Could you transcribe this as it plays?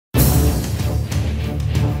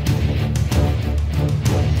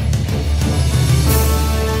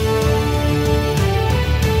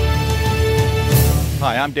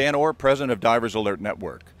I'm Dan Orr, President of Divers Alert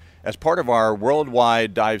Network. As part of our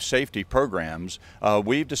worldwide dive safety programs,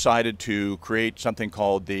 we've decided to create something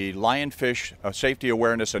called the Lionfish Safety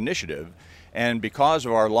Awareness Initiative. And because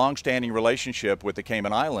of our long-standing relationship with the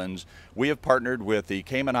Cayman Islands, we have partnered with the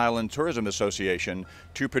Cayman Island Tourism Association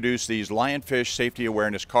to produce these Lionfish Safety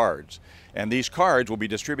Awareness cards. And these cards will be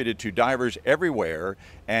distributed to divers everywhere,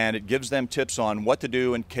 and it gives them tips on what to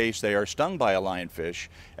do in case they are stung by a lionfish,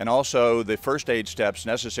 and also the first aid steps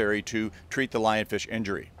necessary to treat the lionfish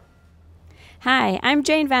injury. Hi, I'm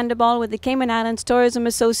Jane Vanderball with the Cayman Islands Tourism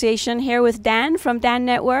Association, here with Dan from DAN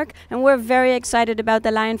Network, and we're very excited about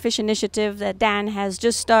the Lionfish initiative that Dan has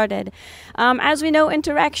just started. As we know,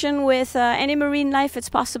 interaction with any marine life, it's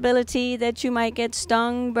possibility that you might get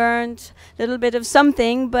stung, burnt, a little bit of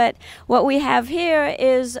something, but what we have here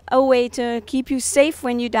is a way to keep you safe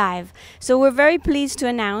when you dive. So we're very pleased to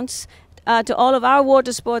announce to all of our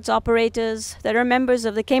water sports operators that are members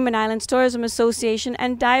of the Cayman Islands Tourism Association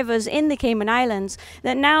and divers in the Cayman Islands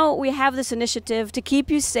that now we have this initiative to keep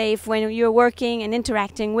you safe when you're working and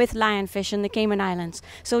interacting with lionfish in the Cayman Islands.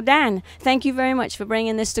 So Dan, thank you very much for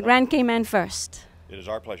bringing this to Grand Cayman first. It is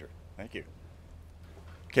our pleasure. Thank you.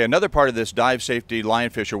 Okay, another part of this Dive Safety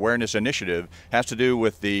Lionfish Awareness Initiative has to do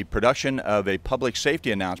with the production of a public safety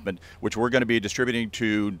announcement, which we're going to be distributing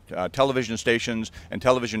to television stations and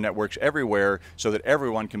television networks everywhere so that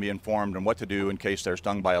everyone can be informed on what to do in case they're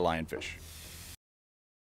stung by a lionfish.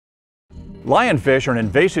 Lionfish are an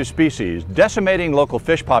invasive species decimating local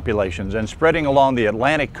fish populations and spreading along the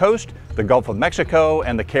Atlantic coast, the Gulf of Mexico,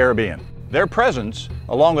 and the Caribbean. Their presence,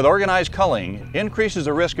 along with organized culling, increases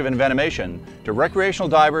the risk of envenomation to recreational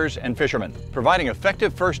divers and fishermen. Providing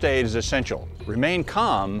effective first aid is essential. Remain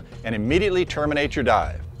calm and immediately terminate your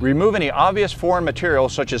dive. Remove any obvious foreign material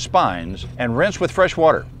such as spines and rinse with fresh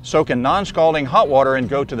water. Soak in non-scalding hot water and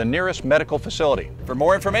go to the nearest medical facility. For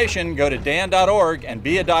more information, go to dan.org and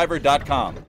beadiver.com.